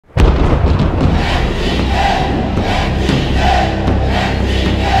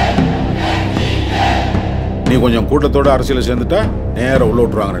கொஞ்சம் கூட்டத்தோட அரசியல சேர்ந்துட்டா நேரா உள்ள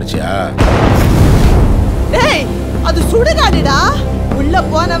விட்டுருவாங்க நினைச்சியா? டேய், அது சுடுகாடுடா. உள்ள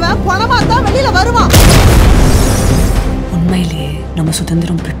போனவன் பணமா தான் வெளியில வருவான். உண்மையிலேயே நம்ம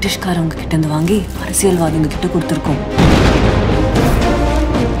சுதந்திரம் பிரிட்டிஷ்காரவங்க கிட்ட இருந்து வாங்கி அரசியல்வாதிங்க கிட்ட கொடுத்துருக்கோம்.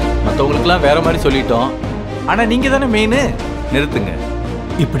 மற்றவங்களுக்குலாம் வேற மாதிரி சொல்லிட்டோம். ஆனா நீங்க தானே மெயின். நிறுத்துங்க.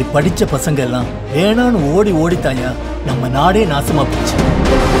 இப்படி படிச்ச பசங்க எல்லாம் வேணான்னு ஓடி ஓடித்தாயா நம்ம நாடே நாசமா போச்சு.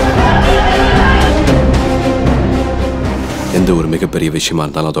 எந்த ஒரு மிகப்பெரிய விஷயமா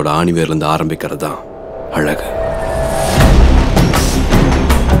இருந்தாலும் அதோட ஆணிவேர்ல இருந்து ஆரம்பிக்கிறது தான் அழகு.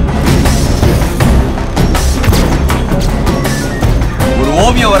 ஒரு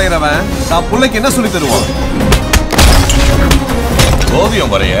ஓவியம் வரைகிறவன் நான் பிள்ளைக்கு என்ன சொல்லி தருவான்?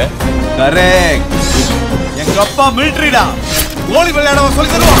 ஓவியம் வரைய? கரெக்ட். எங்க அப்பா மிலிட்டரிடா. கோலி விளையாடவன்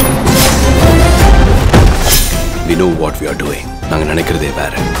சொல்லி தருவான். We know what we are doing. நாங்க நினைக்கிறதே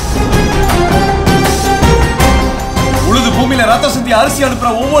வேற. உழுது பூமியில ரத்த சிந்தி அரிசி அனுப்புற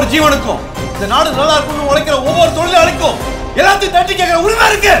ஒவ்வொரு ஜீவனுக்கும், இந்த நாடு நல்லா இருக்கணும்னு உழைக்கிற ஒவ்வொரு தொழிலாளிக்கும் எல்லாத்தையும் தட்டி கேட்கிற உரிமை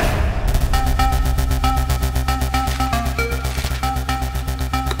இருக்கு.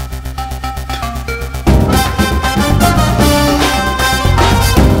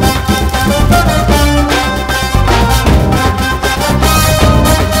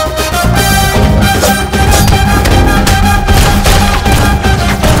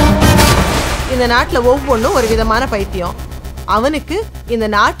 இந்த நாட்டுல ஒவ்வொன்றும் ஒரு விதமான பைத்தியம். அவனுக்கு இந்த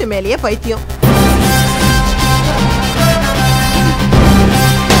நாட்டு மேலேயே பைத்தியம்.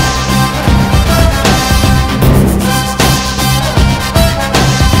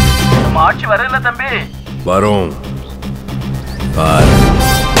 நம்ம ஆட்சி வரல தம்பி. வரும் பாரு.